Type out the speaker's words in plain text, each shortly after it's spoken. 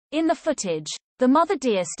In the footage, the mother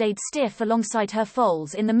deer stayed stiff alongside her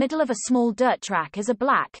foals in the middle of a small dirt track as a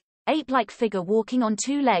black, ape-like figure walking on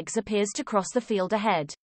two legs appears to cross the field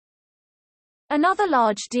ahead. Another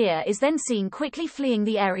large deer is then seen quickly fleeing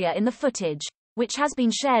the area in the footage, which has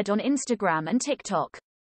been shared on Instagram and TikTok.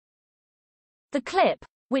 The clip,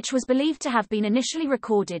 which was believed to have been initially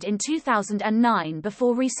recorded in 2009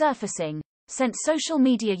 before resurfacing, sent social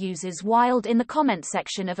media users wild in the comment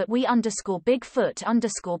section of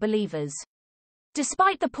 @we_Bigfoot_believers.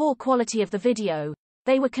 Despite the poor quality of the video,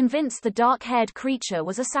 they were convinced the dark-haired creature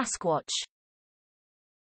was a Sasquatch.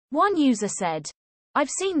 One user said, "I've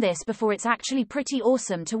seen this before, it's actually pretty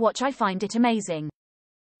awesome to watch, I find it amazing."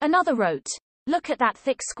 Another wrote, "Look at that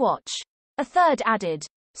thick squatch." A third added,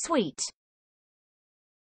 "Sweet."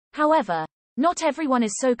 However, not everyone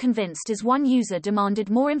is so convinced, as one user demanded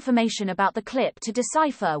more information about the clip to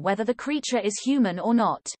decipher whether the creature is human or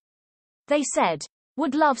not. They said,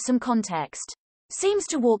 "Would love some context. Seems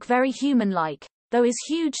to walk very human-like, though is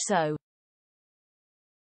huge so."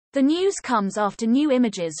 The news comes after new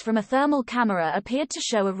images from a thermal camera appeared to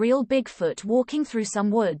show a real Bigfoot walking through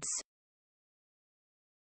some woods.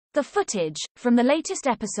 The footage, from the latest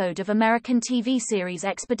episode of American TV series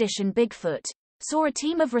Expedition Bigfoot, saw a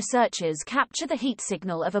team of researchers capture the heat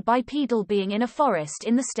signal of a bipedal being in a forest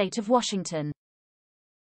in the state of Washington.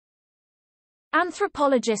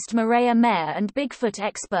 Anthropologist Maria Mayer and Bigfoot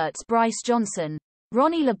experts Bryce Johnson,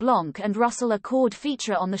 Ronnie LeBlanc and Russell Accord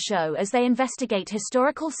feature on the show as they investigate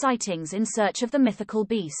historical sightings in search of the mythical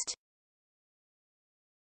beast.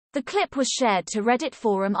 The clip was shared to Reddit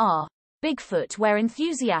forum r/Bigfoot, where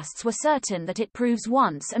enthusiasts were certain that it proves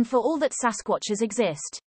once and for all that Sasquatches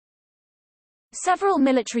exist. Several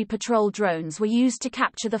military patrol drones were used to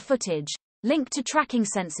capture the footage, linked to tracking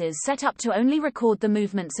sensors set up to only record the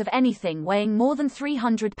movements of anything weighing more than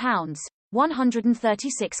 300 pounds,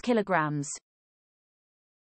 136 kilograms.